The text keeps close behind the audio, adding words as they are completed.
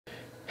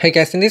Hey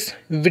guys, in this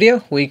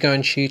video we're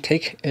going to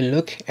take a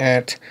look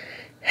at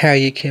how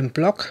you can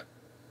block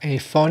a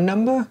phone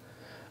number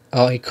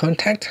or a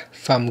contact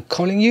from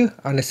calling you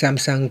on the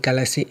Samsung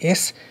Galaxy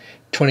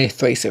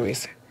S23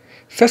 series.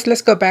 First,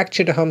 let's go back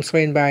to the home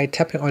screen by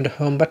tapping on the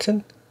home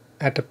button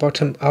at the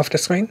bottom of the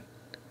screen.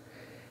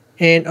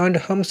 And on the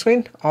home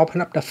screen, open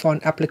up the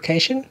phone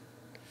application.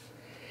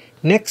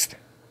 Next,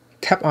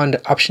 tap on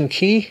the option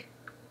key.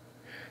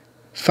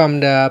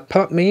 From the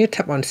pop-up menu,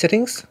 tap on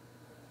settings.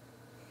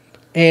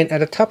 And at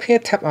the top here,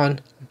 tap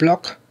on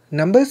block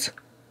numbers.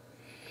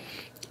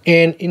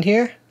 And in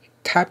here,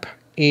 type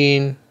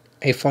in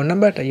a phone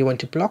number that you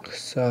want to block.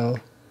 So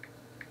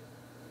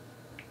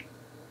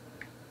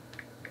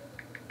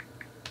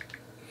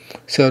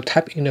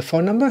type in the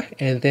phone number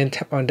and then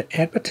tap on the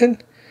add button.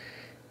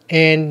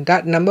 And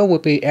that number will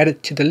be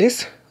added to the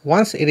list.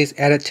 Once it is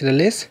added to the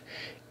list,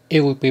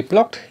 it will be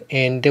blocked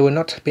and they will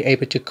not be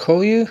able to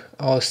call you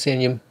or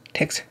send you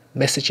text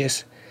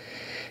messages.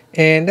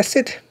 And that's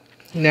it.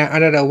 Now,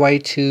 another way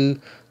to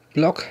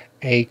block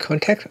a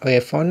contact or a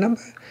phone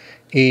number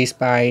is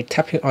by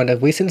tapping on the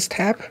recent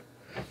tab.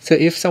 So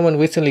if someone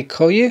recently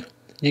called you,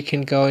 you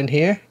can go in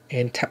here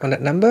and tap on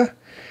that number,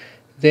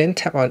 then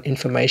tap on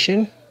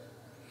information,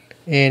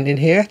 and in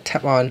here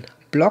tap on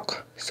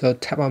block. So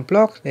tap on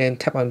block, then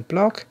tap on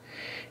block,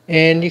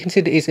 and you can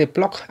see there is a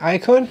block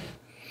icon.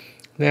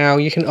 Now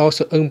you can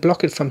also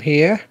unblock it from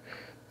here,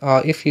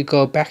 or if you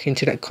go back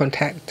into that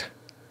contact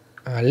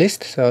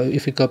list. So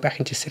if you go back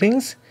into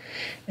settings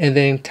and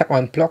then tap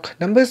on block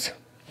numbers,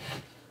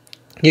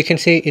 you can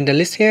see in the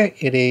list here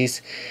it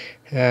is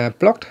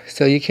blocked.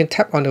 So you can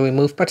tap on the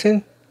remove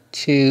button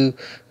to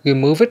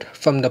remove it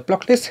from the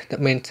block list.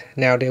 That means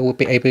now they will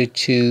be able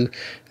to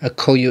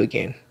call you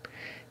again.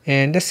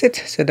 And that's it.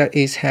 So that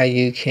is how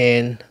you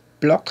can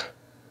block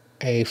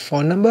a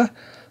phone number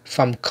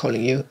from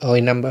calling you or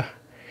a number.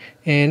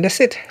 And that's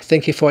it.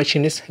 Thank you for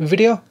watching this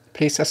video.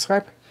 Please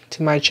subscribe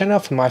to my channel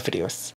for more videos.